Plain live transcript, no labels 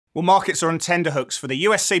Well, markets are on tenterhooks for the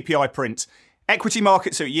US CPI print. Equity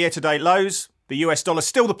markets are at year-to-date lows. The US dollar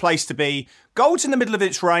still the place to be. Gold's in the middle of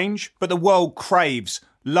its range, but the world craves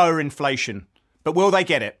lower inflation. But will they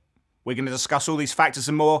get it? We're going to discuss all these factors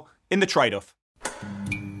and more in the trade-off.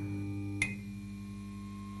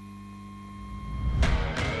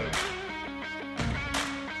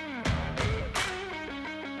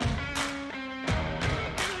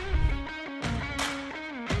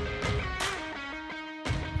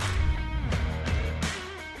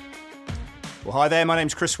 Well, hi there, my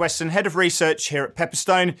name's Chris Weston, Head of Research here at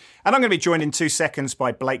Pepperstone, and I'm going to be joined in 2 seconds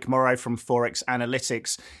by Blake Morrow from Forex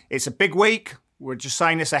Analytics. It's a big week. We're just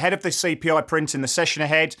saying this ahead of the CPI print in the session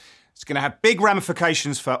ahead. It's going to have big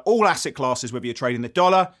ramifications for all asset classes, whether you're trading the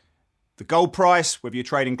dollar, the gold price, whether you're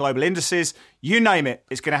trading global indices, you name it,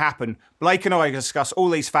 it's going to happen. Blake and I are going to discuss all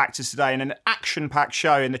these factors today in an action-packed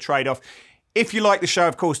show in the trade-off. If you like the show,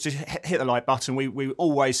 of course, just hit the like button. We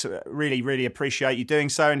always really appreciate you doing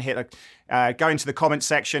so, and go into the comment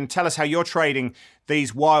section. Tell us how you're trading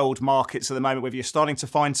these wild markets at the moment, whether you're starting to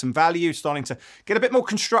find some value, starting to get a bit more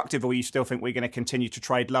constructive, or you still think we're going to continue to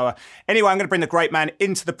trade lower. Anyway, I'm going to bring the great man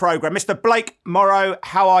into the program. Mr. Blake Morrow,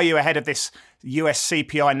 how are you ahead of this US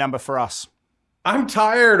CPI number for us? I'm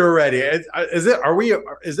tired already. Is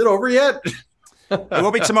it over yet? It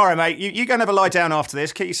will be tomorrow, mate. You go and have a lie down after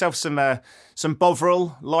this. Get yourself some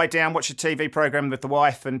Bovril, lie down, watch a TV program with the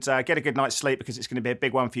wife, and get a good night's sleep, because it's going to be a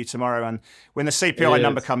big one for you tomorrow. And when the CPI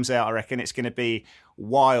number comes out, I reckon it's going to be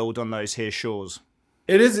wild on those here shores.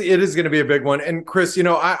 It is going to be a big one. And Chris,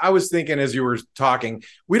 I was thinking as you were talking,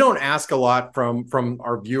 we don't ask a lot from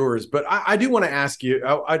our viewers, but I do want to ask you.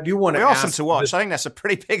 I do want to. We ask them to watch. I think that's a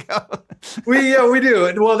pretty big. we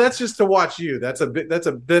do. Well, that's just to watch you. That's a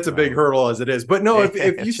big hurdle as it is. But no,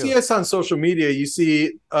 if you see us on social media, you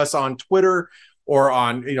see us on Twitter or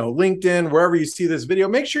on LinkedIn, wherever you see this video,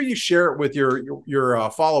 make sure you share it with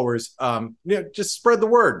your followers. Just spread the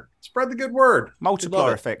word. Spread the good word.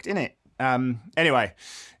 Multiplier effect, innit? Anyway,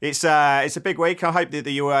 it's a big week. I hope that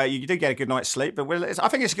you do get a good night's sleep. But I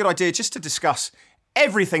think it's a good idea just to discuss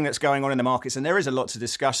everything that's going on in the markets, and there is a lot to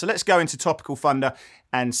discuss. So let's go into Topical Thunder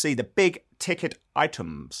and see the big ticket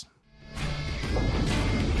items.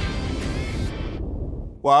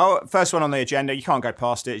 Well, first one on the agenda, you can't go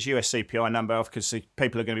past it. It's US CPI number, because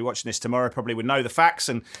people are going to be watching this tomorrow, probably would know the facts,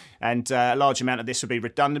 and a large amount of this would be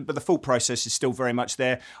redundant, but the full process is still very much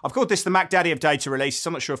there. I've called this the Mac Daddy of data releases.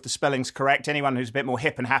 I'm not sure if the spelling's correct. Anyone who's a bit more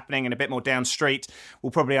hip and happening and a bit more down street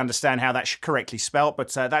will probably understand how that's correctly spelt,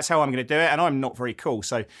 but that's how I'm going to do it, and I'm not very cool,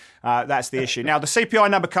 so that's the issue. Now, the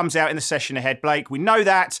CPI number comes out in the session ahead, Blake. We know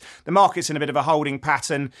that. The market's in a bit of a holding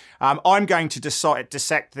pattern. I'm going to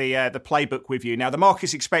dissect the playbook with you. Now, the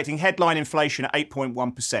market's expecting headline inflation at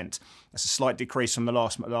 8.1%. That's a slight decrease from the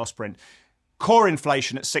last print. Core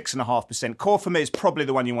inflation at 6.5%. Core for me is probably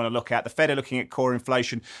the one you want to look at. The Fed are looking at core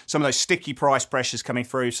inflation. Some of those sticky price pressures coming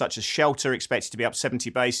through, such as shelter, expected to be up 70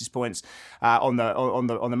 basis points on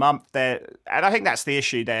the month there, and I think that's the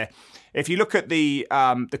issue there. If you look at the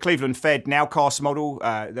Cleveland Fed nowcast model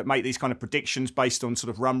that make these kind of predictions based on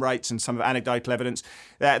sort of run rates and some of anecdotal evidence,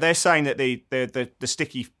 they're saying that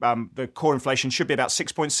the core inflation should be about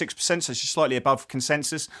 6.6%, so it's just slightly above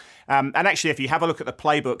consensus. And actually, if you have a look at the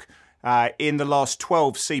playbook, in the last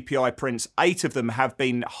 12 CPI prints, 8 of them have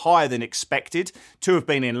been higher than expected, 2 have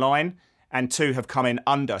been in line, and 2 have come in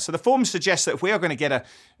under. So the form suggests that if we are going to get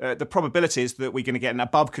the probability is that we're going to get an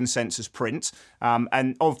above consensus print.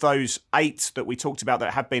 And of those 8 that we talked about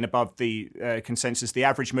that have been above the consensus, the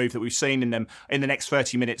average move that we've seen in them in the next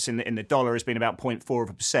 30 minutes in the dollar has been about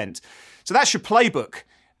 0.4%. So that's your playbook.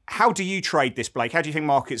 How do you trade this, Blake? How do you think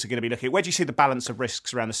markets are going to be looking? Where do you see the balance of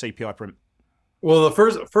risks around the CPI print? Well,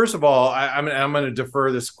 the first of all, I'm going to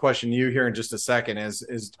defer this question to you here in just a second.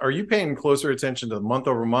 Is are you paying closer attention to the month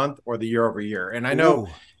over month or the year over year? And I know,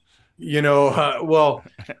 year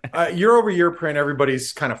over year print,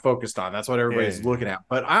 everybody's kind of focused on. That's what everybody's looking at.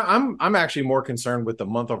 But I'm actually more concerned with the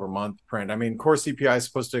month over month print. I mean, core CPI is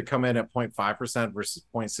supposed to come in at 0.5% versus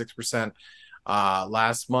 0.6%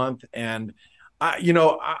 last month, and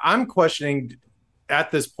I'm questioning at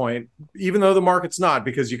this point, even though the market's not,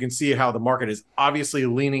 because you can see how the market is obviously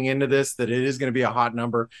leaning into this, that it is going to be a hot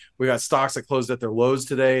number. We got stocks that closed at their lows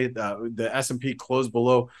today. The S&P closed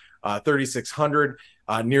below 3,600,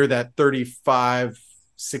 near that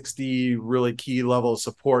 35.60 really key level of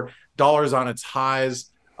support. Dollars on its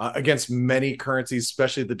highs against many currencies,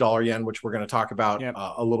 especially the dollar yen, which we're going to talk about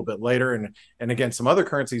a little bit later, and against some other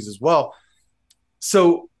currencies as well.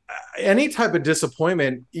 So any type of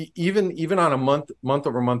disappointment, even on a month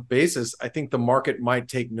over month basis, I think the market might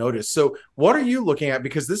take notice. So what are you looking at?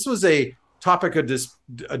 Because this was a topic of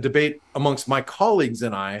a debate amongst my colleagues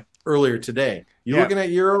and I earlier today. You looking at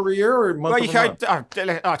year over year or month over month?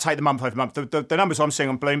 I'll take the month over month. The numbers I'm seeing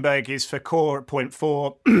on Bloomberg is for core at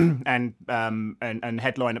 0.4 and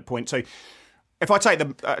headline at 0.2. If I take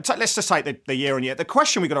let's just take the year on year. The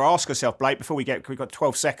question we've got to ask ourselves, Blake, before we've got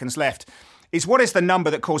 12 seconds left, is what is the number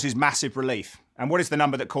that causes massive relief? And what is the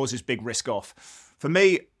number that causes big risk off? For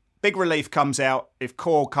me, big relief comes out if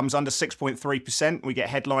core comes under 6.3%. We get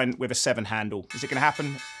headline with a 7 handle. Is it going to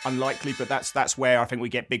happen? Unlikely, but that's where I think we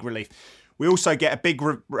get big relief. We also get a big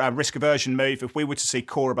risk aversion move if we were to see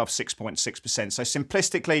core above 6.6%. So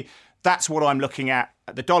simplistically, that's what I'm looking at.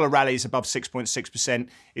 The dollar rallies above 6.6%.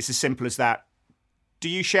 It's as simple as that. Do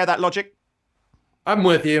you share that logic? I'm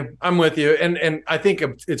with you. And I think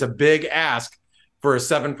it's a big ask for a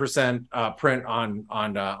 7% print on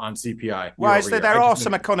CPI. Well, there are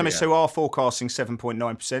some economists who are forecasting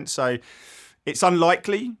 7.9%, so it's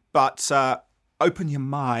unlikely, but open your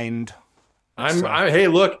mind. Hey,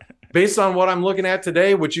 look, based on what I'm looking at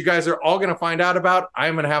today, which you guys are all going to find out about,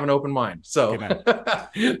 I'm going to have an open mind. So,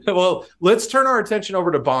 well, let's turn our attention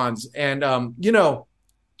over to bonds. And,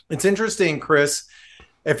 it's interesting, Chris,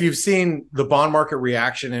 if you've seen the bond market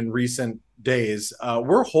reaction in recent days,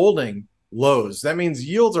 we're holding lows. That means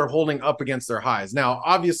yields are holding up against their highs. Now,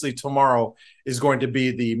 obviously, tomorrow is going to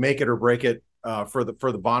be the make it or break it for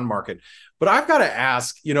the bond market. But I've got to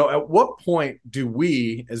ask, at what point do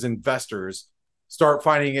we as investors start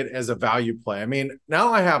finding it as a value play? I mean,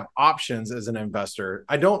 now I have options as an investor.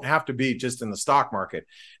 I don't have to be just in the stock market.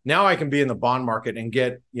 Now I can be in the bond market and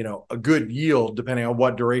get, a good yield depending on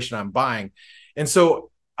what duration I'm buying. And so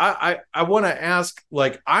I want to ask,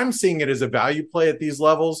 I'm seeing it as a value play at these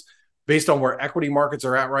levels based on where equity markets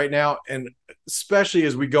are at right now. And especially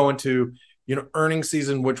as we go into, earnings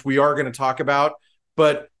season, which we are going to talk about.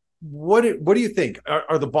 But what do you think?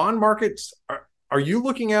 Are the bond markets, are you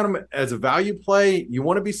looking at them as a value play? You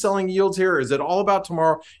want to be selling yields here? Is it all about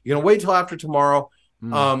tomorrow? You're going to wait till after tomorrow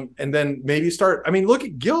and then maybe start. I mean, look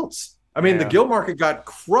at gilts. The gilt market got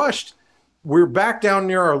crushed. We're back down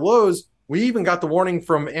near our lows. We even got the warning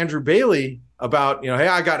from Andrew Bailey about, hey,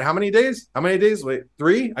 I got how many days? Wait,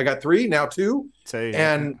 3? I got 3, now 2.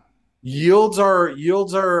 And yields are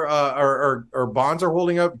bonds are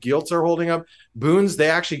holding up. Gilts are holding up. Boons, they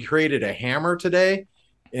actually created a hammer today,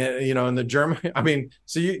 in the German.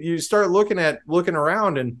 So you start looking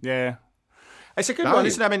around and. Yeah. It's a good one,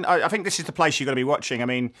 isn't it? I think this is the place you've got to be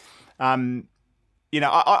watching.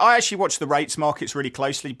 I actually watch the rates markets really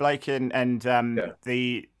closely, Blake, and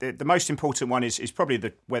the most important one is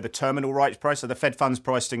probably where the terminal rates price, so the Fed funds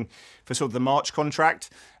pricing for sort of the March contract.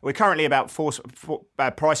 We're currently about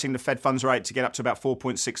pricing the Fed funds rate to get up to about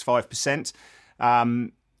 4.65%.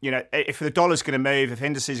 If the dollar's going to move, if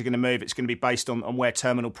indices are going to move, it's going to be based on where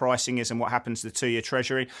terminal pricing is and what happens to the 2-year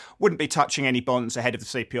Treasury. Wouldn't be touching any bonds ahead of the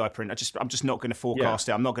CPI print. I'm just not going to forecast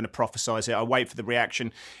it. I'm not going to prophesize it. I'll wait for the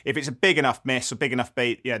reaction. If it's a big enough miss or big enough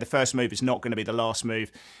beat, the first move is not going to be the last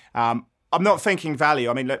move. I'm not thinking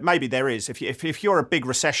value. Look, maybe there is. If you're a big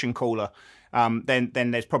recession caller, then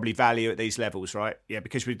there's probably value at these levels, right? Yeah,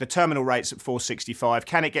 because with the terminal rates at 4.65,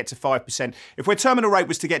 can it get to 5%? If our terminal rate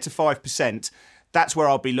was to get to 5%, that's where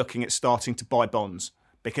I'll be looking at starting to buy bonds,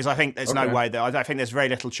 because I think there's no way I think there's very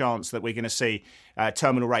little chance that we're going to see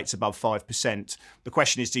terminal rates above 5%. The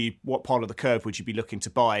question is, what part of the curve would you be looking to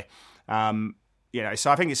buy? So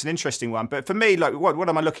I think it's an interesting one. But for me, what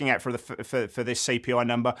am I looking at for this CPI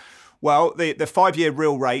number? Well, the 5-year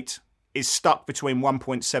real rate is stuck between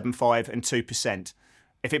 1.75 and 2%.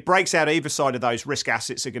 If it breaks out either side of those, risk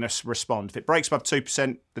assets are going to respond. If it breaks above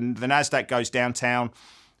 2%, then the Nasdaq goes downtown.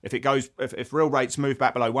 If real rates move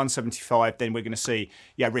back below 175, then we're going to see,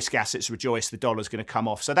 risk assets rejoice. The dollar's going to come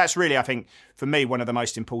off. So that's really, I think, for me, one of the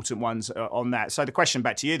most important ones on that. So the question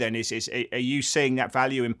back to you then is are you seeing that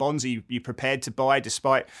value in bonds? Are you prepared to buy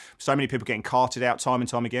despite so many people getting carted out time and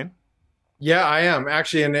time again? Yeah, I am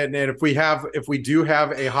actually. And if we do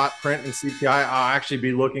have a hot print in CPI, I'll actually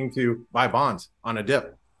be looking to buy bonds on a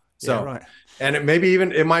dip. So, right. And it might be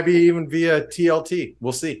even via TLT.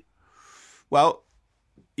 We'll see. Well,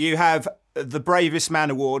 you have the Bravest Man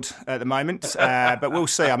Award at the moment, but we'll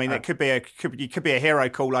see. It could be a hero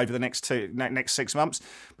call over the next 6 months,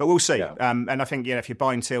 but we'll see. Yeah. And I think if you're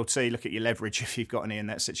buying TLT, look at your leverage if you've got any in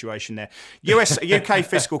that situation there. UK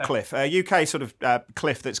fiscal cliff, UK sort of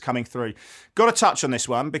cliff that's coming through. Got to touch on this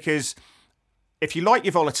one because if you like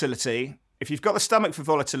your volatility. If you've got the stomach for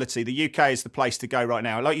volatility, the UK is the place to go right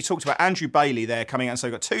now. Like you talked about Andrew Bailey there coming out and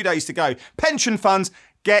saying, we've got 2 days to go. Pension funds,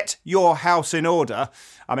 get your house in order.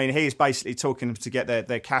 He's basically talking to get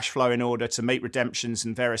their cash flow in order to meet redemptions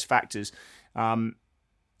and various factors.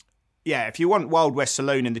 Yeah, if you want Wild West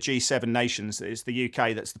Saloon in the G7 nations, it's the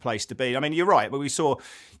UK that's the place to be. I mean, you're right. But we saw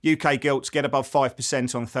UK gilts get above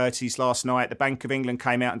 5% on 30s last night. The Bank of England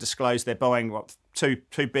came out and disclosed they're buying,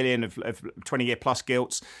 $2 billion of 20-year plus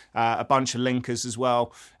gilts, a bunch of linkers as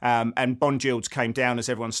well. And bond yields came down as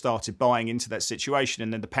everyone started buying into that situation.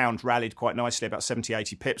 And then the pound rallied quite nicely, about 70,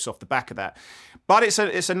 80 pips off the back of that. But it's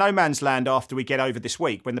a no man's land after we get over this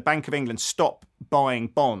week, when the Bank of England stop buying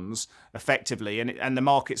bonds effectively and the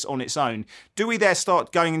market's on its own. Do we there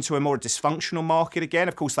start going into a more dysfunctional market again?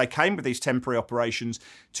 Of course, they came with these temporary operations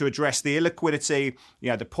to address the illiquidity,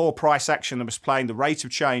 the poor price action that was playing, the rate of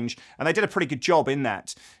change, and they did a pretty good job in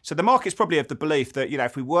that. So the market's probably of the belief that,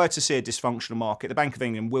 if we were to see a dysfunctional market, the Bank of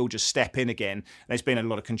England will just step in again. There's been a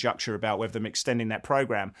lot of conjecture about whether them extending that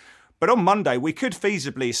programme. But on Monday, we could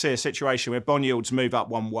feasibly see a situation where bond yields move up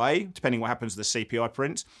one way, depending what happens to the CPI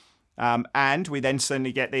print. And we then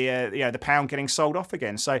suddenly get the pound getting sold off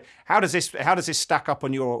again. So how does this stack up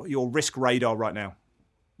on your risk radar right now?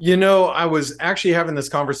 I was actually having this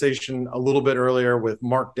conversation a little bit earlier with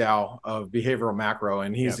Mark Dow of Behavioral Macro,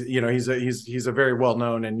 and he's a very well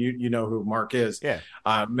known, and you know who Mark is. Yeah,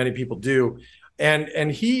 many people do,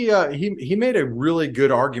 and he made a really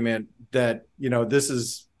good argument that this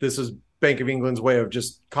is Bank of England's way of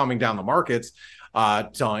just calming down the markets.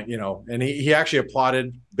 Telling and he actually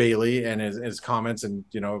applauded Bailey and his comments, and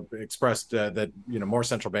expressed that more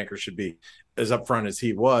central bankers should be as upfront as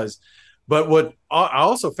he was. But what I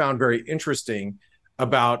also found very interesting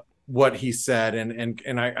about what he said,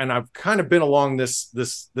 and I've kind of been along this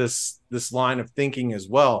line of thinking as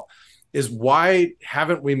well, is why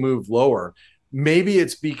haven't we moved lower? Maybe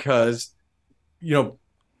it's because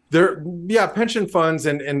pension funds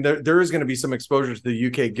and there is going to be some exposure to the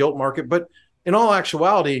UK gilt market, but in all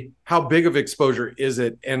actuality, how big of exposure is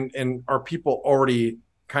it? And are people already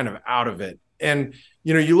kind of out of it? And,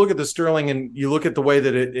 you look at the sterling and you look at the way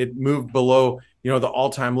that it moved below, the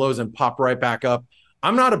all-time lows and popped right back up.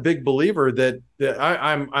 I'm not a big believer that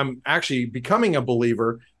I'm actually becoming a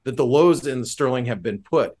believer that the lows in the sterling have been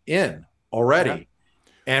put in already.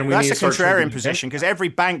 Yeah. And that's a contrarian position, because every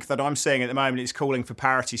bank that I'm seeing at the moment is calling for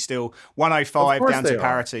parity still, 105 down to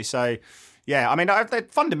parity. So, yeah, I mean,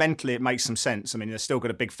 fundamentally, it makes some sense. I mean, they've still got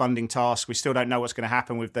a big funding task. We still don't know what's going to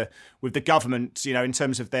happen with the government, in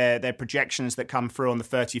terms of their projections that come through on the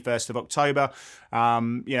 31st of October.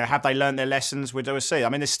 Have they learned their lessons? We'll see. I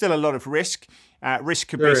mean, there's still a lot of risk. Risk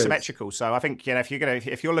could be symmetrical. So I think,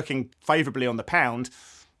 if you're looking favourably on the pound,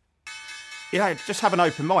 just have an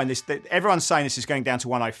open mind. Everyone's saying this is going down to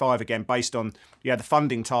 105 again based on the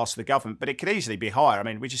funding task of the government, but it could easily be higher. I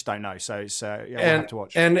mean, we just don't know. So it's we'll have to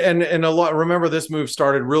watch. And a lot. Remember, this move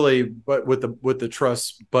started really, but with the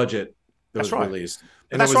trust budget that was released.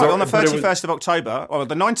 And that's right. On the 31st of October, or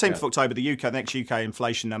the 19th of October, the next UK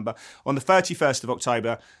inflation number. On the 31st of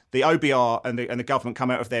October, the OBR and the government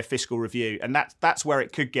come out of their fiscal review, and that's where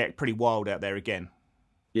it could get pretty wild out there again.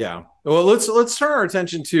 Yeah. Well, let's turn our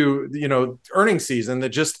attention to, earnings season that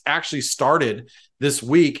just actually started this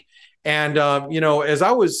week. And, as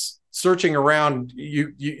I was searching around,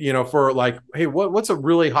 for like, hey, what's a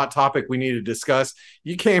really hot topic we need to discuss?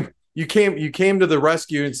 You came to the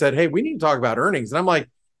rescue and said, hey, we need to talk about earnings. And I'm like,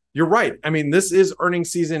 you're right. I mean, this is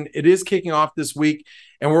earnings season. It is kicking off this week.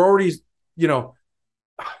 And we're already,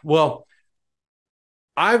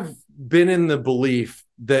 I've been in the belief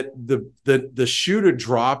that the shoe to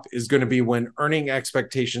drop is going to be when earning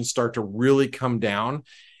expectations start to really come down.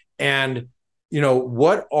 And,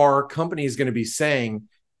 what are companies going to be saying,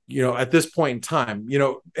 at this point in time,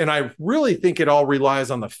 and I really think it all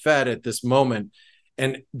relies on the Fed at this moment.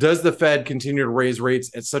 And does the Fed continue to raise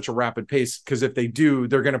rates at such a rapid pace? Because if they do,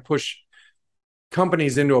 they're going to push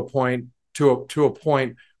companies into a point to a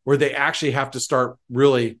point where they actually have to start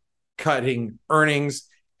really cutting earnings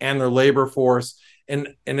and their labor force.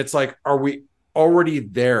 And it's like, are we already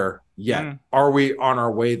there yet? Mm. Are we on our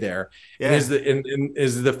way there? Yeah. And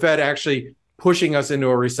is the Fed actually pushing us into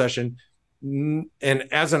a recession, and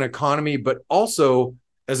as an economy, but also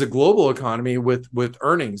as a global economy with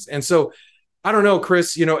earnings? And so, I don't know,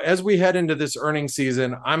 Chris, as we head into this earnings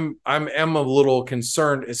season, I'm a little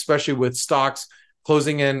concerned, especially with stocks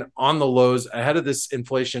closing in on the lows ahead of this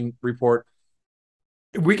inflation report.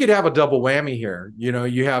 We could have a double whammy here.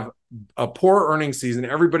 You have a poor earnings season.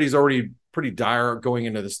 Everybody's already pretty dire going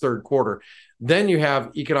into this third quarter. Then you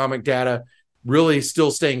have economic data really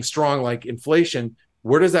still staying strong, like inflation.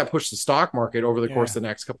 Where does that push the stock market over the course of the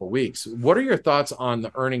next couple of weeks? What are your thoughts on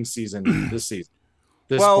the earnings season this season?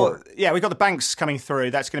 We've got the banks coming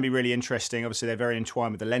through. That's going to be really interesting. Obviously, they're very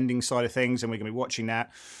entwined with the lending side of things, and we're going to be watching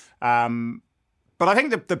that. But I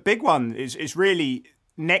think the big one is really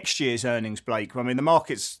next year's earnings, Blake, I mean,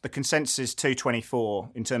 the consensus is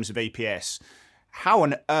 224 in terms of EPS. How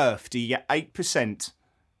on earth do you get 8%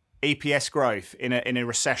 EPS growth in a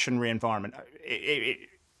recessionary environment? It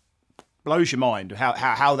blows your mind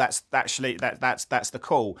how that's actually that's the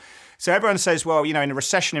call. So everyone says, well, in a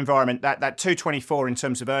recession environment, that 224 in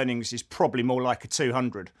terms of earnings is probably more like a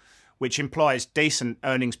 200, which implies decent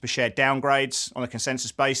earnings per share downgrades on a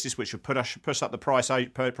consensus basis, which would push up the price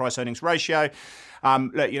earnings ratio.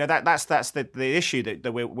 Look, that's the issue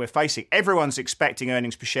that we're facing. Everyone's expecting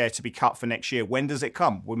earnings per share to be cut for next year. When does it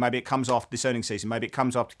come? Well, maybe it comes after this earnings season. Maybe it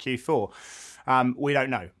comes after Q4. We don't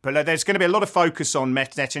know. But there's going to be a lot of focus on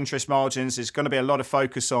net interest margins. There's going to be a lot of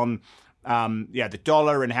focus on the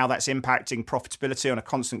dollar and how that's impacting profitability on a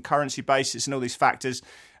constant currency basis and all these factors.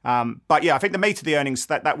 But I think the meat of the earnings,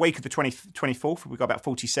 that week of the 24th, we've got about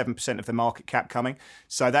 47% of the market cap coming.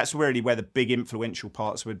 So that's really where the big influential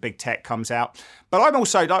parts with big tech comes out. But I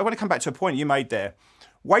want to come back to a point you made there.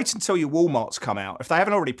 Wait until your Walmarts come out. If they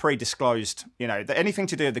haven't already pre-disclosed, anything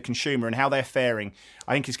to do with the consumer and how they're faring,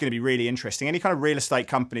 I think it's going to be really interesting. Any kind of real estate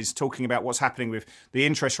companies talking about what's happening with the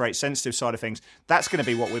interest rate sensitive side of things, that's going to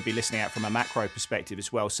be what we'll be listening at from a macro perspective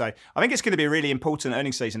as well. So I think it's going to be a really important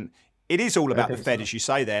earnings season. It is all about the Fed, as you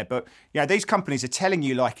say there, but these companies are telling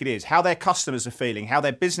you like it is, how their customers are feeling, how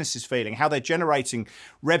their business is feeling, how they're generating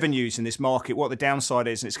revenues in this market, what the downside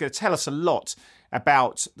is, and it's going to tell us a lot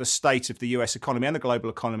about the state of the US economy and the global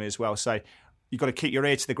economy as well. So you've got to keep your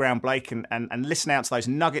ear to the ground, Blake, and listen out to those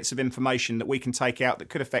nuggets of information that we can take out that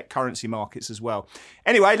could affect currency markets as well.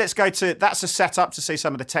 Anyway, let's go to, that's a setup to see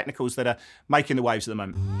some of the technicals that are making the waves at the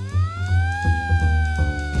moment.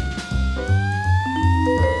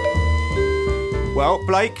 Well,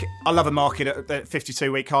 Blake, I love a market at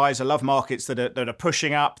 52-week highs. I love markets that are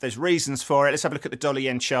pushing up. There's reasons for it. Let's have a look at the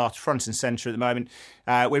dollar-yen chart, front and centre at the moment.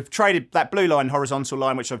 We've traded that blue line, horizontal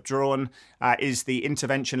line, which I've drawn, is the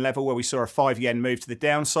intervention level where we saw a 5 yen move to the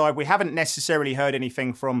downside. We haven't necessarily heard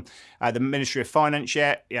anything from the Ministry of Finance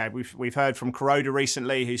yet. We've heard from Kuroda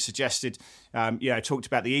recently, who suggested, talked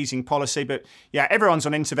about the easing policy. But everyone's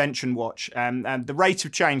on intervention watch. And the rate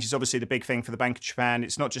of change is obviously the big thing for the Bank of Japan.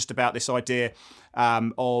 It's not just about this idea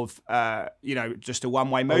of just a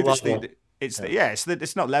one-way move.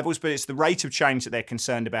 It's not levels, but it's the rate of change that they're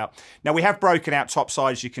concerned about. Now, we have broken out top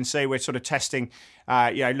sides. You can see we're sort of testing,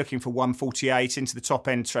 looking for 148 into the top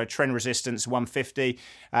end, so trend resistance 150.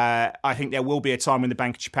 I think there will be a time when the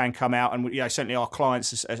Bank of Japan come out, and certainly our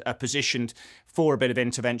clients are positioned for a bit of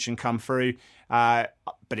intervention come through. But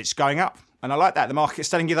it's going up. And I like that. The market's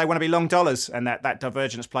telling you they want to be long dollars, and that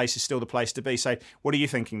divergence place is still the place to be. So what are you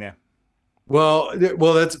thinking there? Well,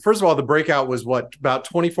 that's, first of all, the breakout was about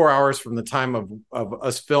 24 hours from the time of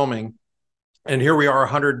us filming. And here we are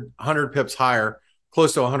 100 pips higher,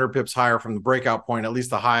 close to 100 pips higher from the breakout point. At least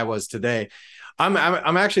the high was today. I'm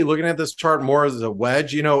actually looking at this chart more as a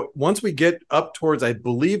wedge. Once we get up towards, I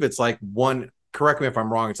believe it's like correct me if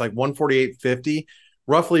I'm wrong, it's like 148.50,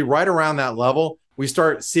 roughly right around that level. We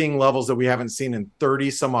start seeing levels that we haven't seen in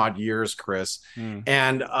 30 some odd years, Chris.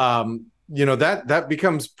 And, that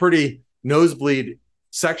becomes pretty nosebleed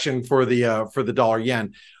section for the dollar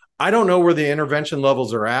yen. I don't know where the intervention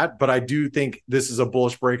levels are at, but I do think this is a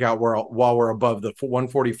bullish breakout while we're above the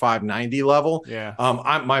 145.90 level.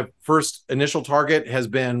 My first initial target has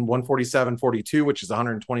been 147.42, which is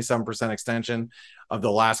 127% extension of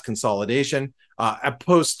the last consolidation. At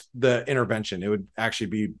post the intervention, it would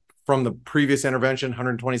actually be from the previous intervention,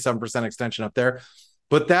 127% extension up there.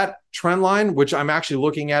 But that trend line, which I'm actually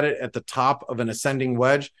looking at it at the top of an ascending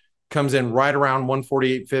wedge, comes in right around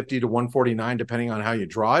 148.50 to 149, depending on how you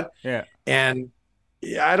draw it. And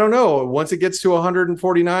I don't know, once it gets to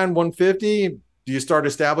 149, 150, do you start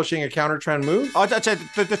establishing a counter trend move? I'd say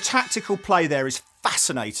the tactical play there is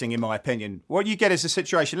fascinating, in my opinion. What you get is a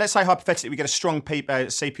situation, let's say hypothetically we get a strong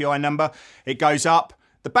CPI number, it goes up.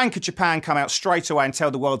 The Bank of Japan come out straight away and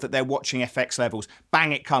tell the world that they're watching FX levels.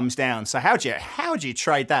 Bang, it comes down. So how do you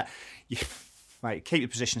trade that? Mate, keep your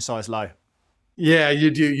position size low. Yeah, you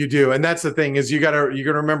do. And that's the thing, is you gotta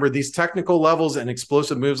remember, these technical levels and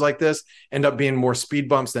explosive moves like this end up being more speed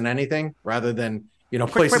bumps than anything, rather than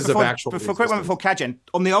places of actual. Before Kajen,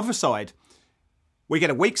 on the other side, we get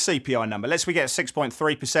a weak CPI number. We get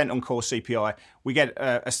 6.3% on core CPI. We get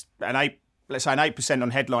an 8% on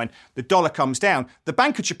headline. The dollar comes down. The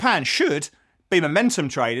Bank of Japan should be momentum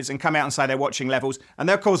traders and come out and say they're watching levels, and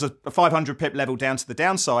they'll cause a 500 pip level down to the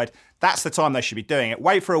downside. That's the time they should be doing it.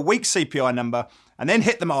 Wait for a weak CPI number and then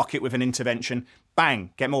hit the market with an intervention.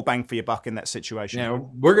 Bang, get more bang for your buck in that situation. Yeah,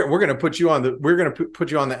 we're going to put you on the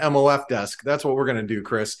put you on the MOF desk. That's what we're going to do,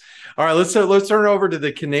 Chris. All right, let's turn it over to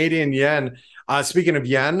the Canadian yen. Speaking of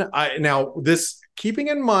yen, now this, keeping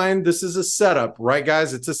in mind this is a setup, right,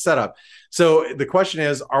 guys? It's a setup. So the question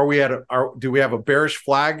is, do we have a bearish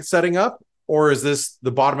flag setting up, or is this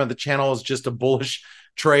the bottom of the channel is just a bullish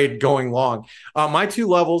trade going long? My two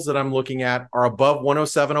levels that I'm looking at are above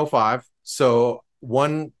 107.05. So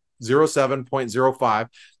 107.05.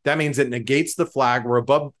 That means it negates the flag. We're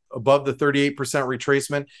above the 38%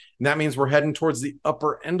 retracement, and that means we're heading towards the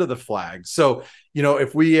upper end of the flag. So,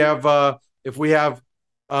 if we have a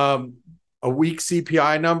weak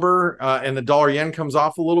CPI number and the dollar yen comes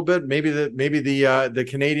off a little bit, maybe the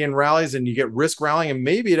Canadian rallies and you get risk rallying, and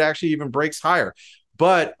maybe it actually even breaks higher.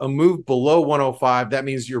 But a move below 105, that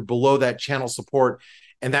means you're below that channel support,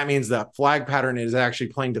 and that means that flag pattern is actually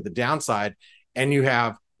playing to the downside, and you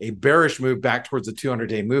have a bearish move back towards the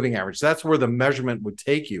 200-day moving average. That's where the measurement would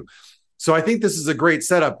take you. So I think this is a great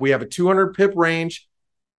setup. We have a 200 pip range,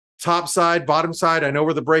 top side, bottom side. I know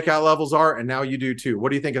where the breakout levels are, and now you do too.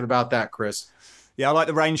 What are you thinking about that, Chris? Yeah, I like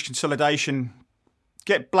the range consolidation.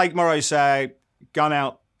 Get Blake Morrow's gun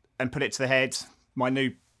out and put it to the head. My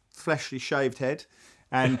new fleshly shaved head.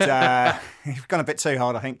 And you've gone a bit too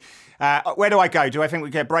hard, I think. Where do I go? Do I think we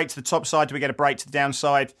get a break to the top side? Do we get a break to the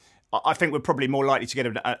downside? I think we're probably more likely to get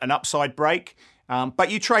an upside break.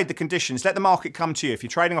 But you trade the conditions. Let the market come to you. If you're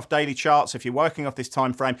trading off daily charts, if you're working off this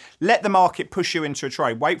time frame, let the market push you into a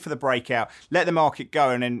trade. Wait for the breakout. Let the market go,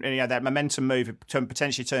 and then that momentum move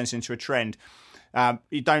potentially turns into a trend.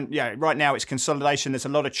 Right now it's consolidation. There's a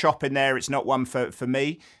lot of chop in there. It's not one for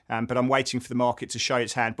me, but I'm waiting for the market to show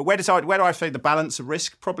its hand. But where do I see the balance of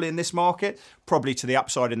risk? Probably in this market, probably to the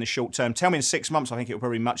upside in the short term. Tell me in 6 months, I think it will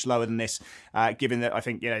probably be much lower than this, given that I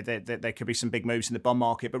think there could be some big moves in the bond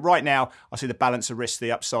market. But right now, I see the balance of risk to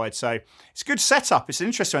the upside. So it's a good setup. It's an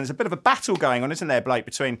interesting one. There's a bit of a battle going on, isn't there, Blake,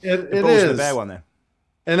 between the bulls and the bear one there?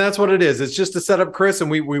 And that's what it is. It's just a setup, Chris,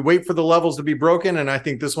 and we wait for the levels to be broken, and I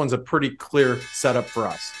think this one's a pretty clear setup for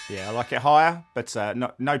us. Yeah, I like it higher, but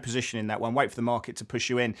no position in that one. Wait for the market to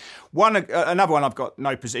push you in. Another one I've got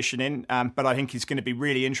no position in, but I think it's going to be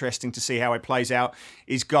really interesting to see how it plays out,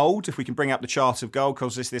 is gold. If we can bring up the chart of gold,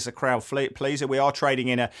 because this is a crowd pleaser. We are trading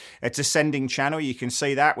in a descending channel. You can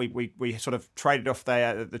see that. We sort of traded off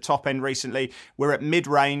the top end recently. We're at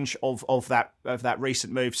mid-range of that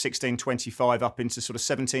recent move, 1625 up into sort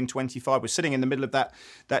of 1725. We're sitting in the middle of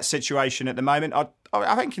that situation at the moment.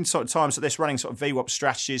 I think in sort of times like this, running sort of VWAP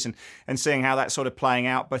strategies and seeing how that's sort of playing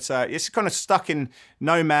out. But it's kind of stuck in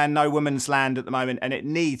no man, no woman's land at the moment, and it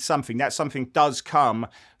needs something. That something does come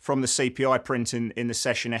from the CPI print in the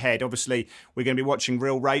session ahead. Obviously, we're going to be watching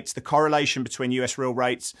real rates. The correlation between US real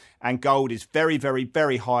rates and gold is very, very,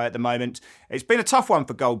 very high at the moment. It's been a tough one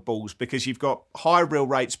for gold bulls because you've got high real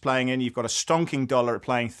rates playing in, you've got a stonking dollar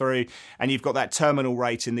playing through, and you've got that terminal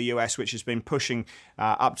rate in the US, which has been pushing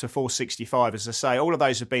up to 465. As I say, all of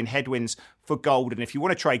those have been headwinds for gold. And if you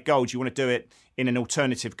want to trade gold, you want to do it in an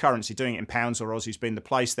alternative currency. Doing it in pounds or Aussie's been the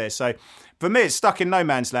place there. So for me, it's stuck in no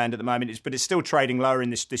man's land at the moment, but it's still trading lower in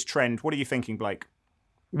this trend. What are you thinking, Blake?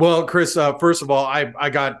 Well, Chris, first of all, I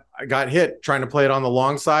got hit trying to play it on the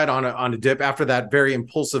long side on a dip after that very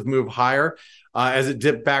impulsive move higher. As it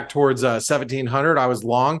dipped back towards 1700, I was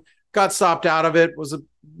long, got stopped out of it. Was a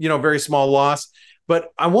very small loss.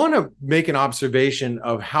 But I want to make an observation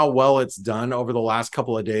of how well it's done over the last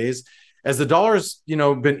couple of days. As the dollar's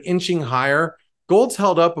been inching higher, gold's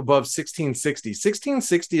held up above 1660.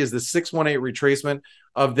 1660 is the 618 retracement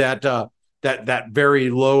of that very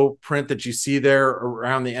low print that you see there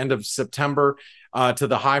around the end of September to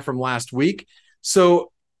the high from last week.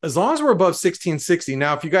 So as long as we're above 1660,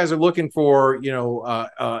 now if you guys are looking for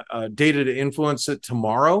data to influence it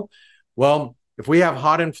tomorrow, well, if we have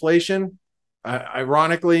hot inflation,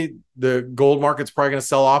 ironically, the gold market's probably going to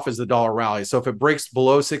sell off as the dollar rallies. So if it breaks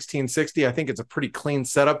below 1660, I think it's a pretty clean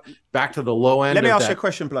setup back to the low end. Let me ask you a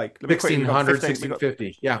question, Blake. 1600,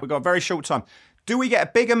 1650. Yeah. We've got a very short time. Do we get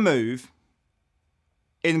a bigger move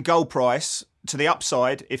in gold price to the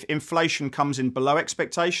upside if inflation comes in below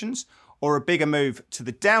expectations, or a bigger move to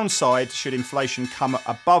the downside should inflation come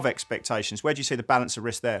above expectations? Where do you see the balance of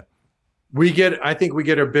risk there? I think we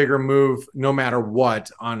get a bigger move no matter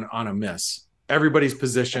what on a miss. Everybody's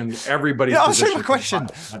positioned. Everybody's positioned. Answer my question.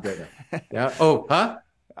 Yeah. Oh, huh?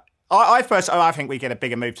 I think we get a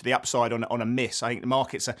bigger move to the upside on a miss. I think the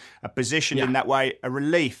markets are positioned in that way, a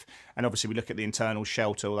relief. And obviously we look at the internal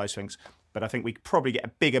shelter, all those things. But I think we probably get a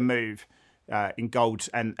bigger move in gold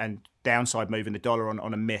and downside move in the dollar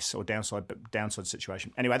on a miss or downside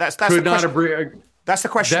situation. Anyway, that's the question. That's the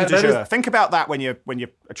question du jour. Think about that when you're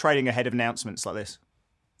trading ahead of announcements like this.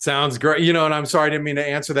 Sounds great. And I'm sorry, I didn't mean to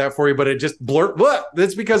answer that for you, but it just blurred. What?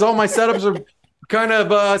 That's because all my setups are kind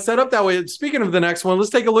of set up that way. Speaking of the next one, let's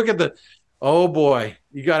take a look at oh boy,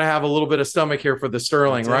 you got to have a little bit of stomach here for the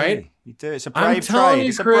sterling, right? You do. It's a brave trade.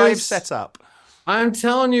 It's a brave setup. I'm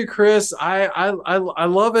telling you, Chris, I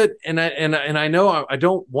love it, and I know I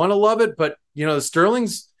don't want to love it, but the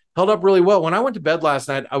sterling's held up really well. When I went to bed last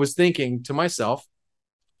night, I was thinking to myself,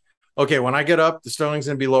 okay, when I get up, the sterling's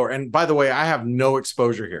going to be lower. And by the way, I have no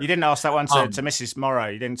exposure here. You didn't ask that one to Mrs. Morrow.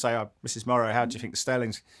 You didn't say, Mrs. Morrow, how do you think the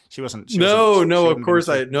sterling's? She wasn't. Hell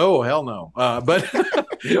no.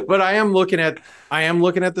 But I am looking at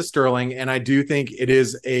the sterling, and I do think it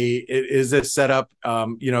is a setup.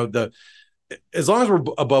 As long as we're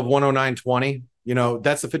above 109.20,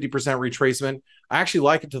 that's the 50% retracement. I actually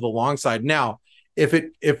like it to the long side. Now, if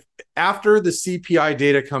after the CPI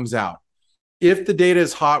data comes out, if the data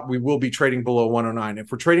is hot, we will be trading below 109.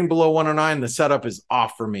 If we're trading below 109, the setup is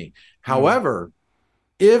off for me. However,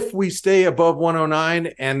 if we stay above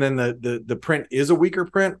 109 and then the print is a weaker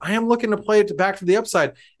print, I am looking to play it back to the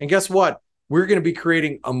upside. And guess what? We're going to be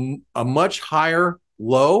creating a much higher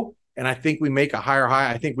low. And I think we make a higher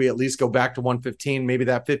high. I think we at least go back to 115, maybe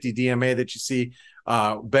that 50 DMA that you see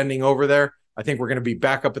bending over there. I think we're going to be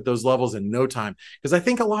back up at those levels in no time, because I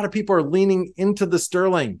think a lot of people are leaning into the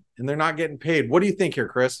sterling and they're not getting paid. What do you think here,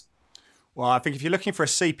 Chris? Well, I think if you're looking for a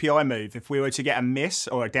CPI move, if we were to get a miss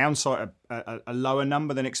or a downside, a lower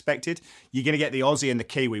number than expected, you're going to get the Aussie and the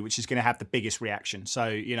Kiwi, which is going to have the biggest reaction.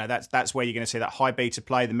 So, that's where you're going to see that high beta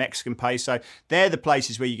play, the Mexican peso. They're the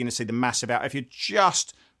places where you're going to see the massive out. If you're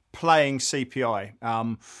just playing CPI,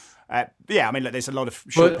 look, there's a lot of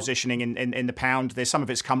short positioning in the pound. There's some of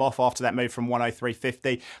it's come off after that move from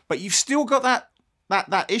 103.50, but you've still got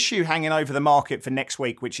that issue hanging over the market for next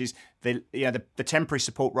week, which is the temporary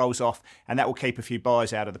support rolls off, and that will keep a few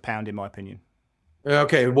buyers out of the pound, in my opinion.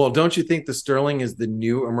 Okay, well, don't you think the sterling is the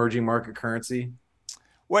new emerging market currency?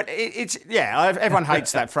 Well, everyone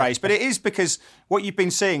hates that phrase, but it is because what you've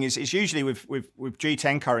been seeing is usually with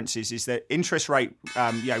G10 currencies is that interest rate,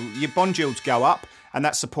 your bond yields go up, and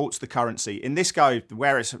that supports the currency. In this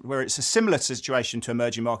where it's a similar situation to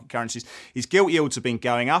emerging market currencies, is gilt yields have been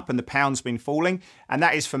going up and the pound's been falling, and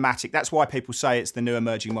that is thematic. That's why people say it's the new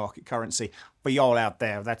emerging market currency. For y'all out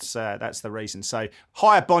there, that's the reason. So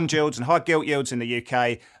higher bond yields and high gilt yields in the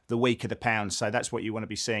UK, the weaker the pound. So that's what you want to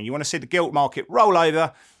be seeing. You want to see the gilt market roll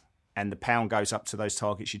over and the pound goes up to those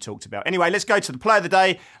targets you talked about. Anyway, let's go to the play of the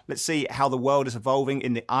day. Let's see how the world is evolving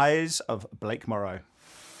in the eyes of Blake Morrow.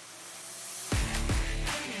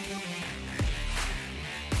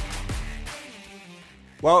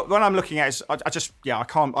 Well, when I'm looking at it,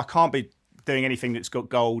 I can't be doing anything that's got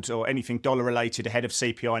gold or anything dollar related ahead of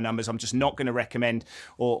CPI numbers. I'm just not going to recommend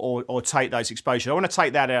or take those exposures. I want to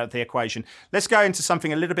take that out of the equation. Let's go into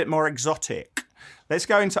something a little bit more exotic. Let's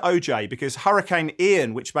go into OJ, because Hurricane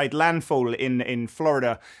Ian, which made landfall in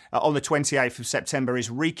Florida on the 28th of September, is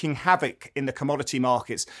wreaking havoc in the commodity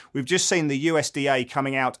markets. We've just seen the USDA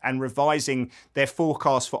coming out and revising their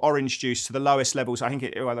forecast for orange juice to the lowest levels. I think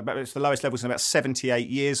it's the lowest levels in about 78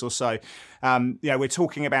 years or so. We're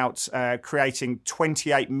talking about creating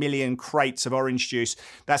 28 million crates of orange juice.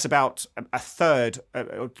 That's about a third,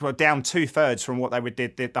 down 2/3 from what they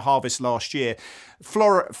did the harvest last year.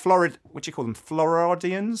 Florida, what do you call them?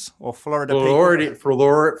 Floridians or Florida people?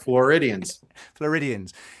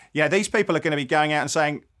 Floridians. Yeah, these people are going to be going out and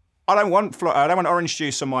saying, I don't want orange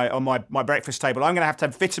juice on my breakfast table. I'm going to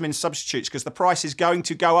have vitamin substitutes because the price is going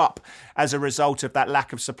to go up as a result of that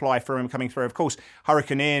lack of supply for them coming through. Of course,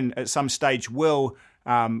 Hurricane Ian at some stage will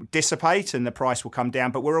dissipate and the price will come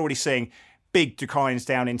down, but we're already seeing big declines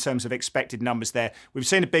down in terms of expected numbers there. We've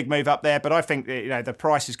seen a big move up there, but I think the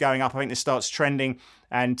price is going up. I think this starts trending,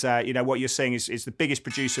 and what you're seeing is the biggest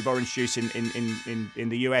producer of orange juice in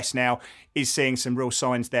the US now is seeing some real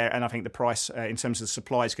signs there, and I think the price in terms of the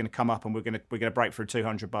supply is going to come up, and we're going to break through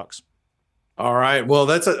 $200. All right.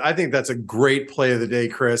 Well, I think that's a great play of the day,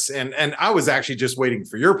 Chris. And I was actually just waiting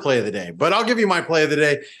for your play of the day, but I'll give you my play of the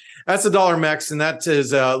day. That's the dollar mex, and that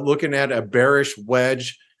is looking at a bearish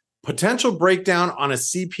wedge Potential breakdown on a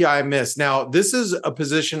CPI miss. Now, this is a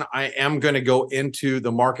position I am going to go into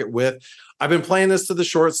the market with. I've been playing this to the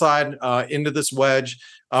short side into this wedge.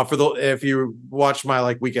 If you watch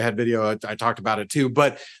my week ahead video, I talked about it too.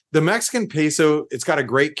 But the Mexican peso, it's got a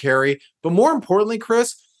great carry. But more importantly,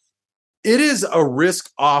 Chris, it is a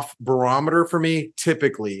risk off barometer for me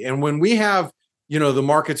typically. And when we have the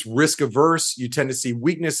market's risk averse, you tend to see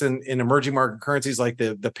weakness in emerging market currencies like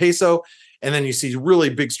the peso, and then you see really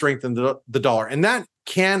big strength in the dollar. And that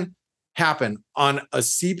can happen on a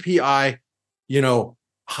CPI,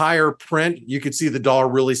 higher print. You could see the dollar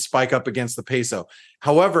really spike up against the peso.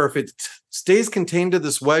 However, if it stays contained to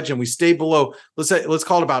this wedge and we stay below, let's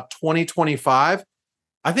call it about 2025,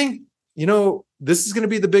 I think, this is going to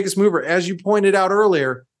be the biggest mover. As you pointed out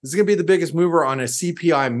earlier, this is going to be the biggest mover on a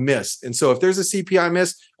CPI miss. And so if there's a CPI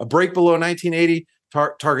miss, a break below 1980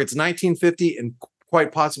 targets 1950 and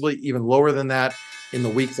quite possibly even lower than that in the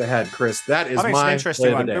weeks ahead, Chris. That is my an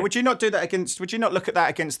interesting one. But would you not do that would you not look at that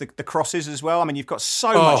against the crosses as well? I mean, you've got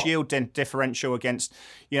so much yield differential against,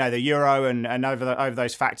 the euro and over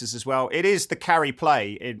those factors as well. It is the carry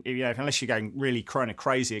play, unless you're going really kind of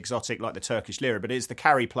crazy exotic like the Turkish lira, but it's the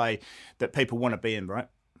carry play that people want to be in, right?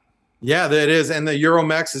 Yeah, that is. And the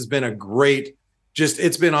Euromex has been a great,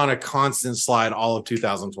 it's been on a constant slide all of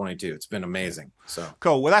 2022. It's been amazing. So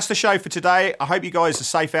cool. Well, that's the show for today. I hope you guys are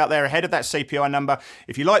safe out there ahead of that CPI number.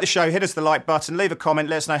 If you like the show, hit us the like button, leave a comment,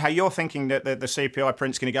 let us know how you're thinking that the CPI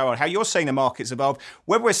print's going to go on, how you're seeing the markets evolve,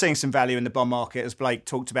 whether we're seeing some value in the bond market, as Blake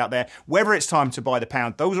talked about there, whether it's time to buy the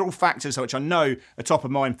pound. Those are all factors which I know are top of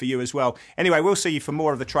mind for you as well. Anyway, we'll see you for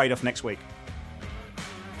more of the trade-off next week.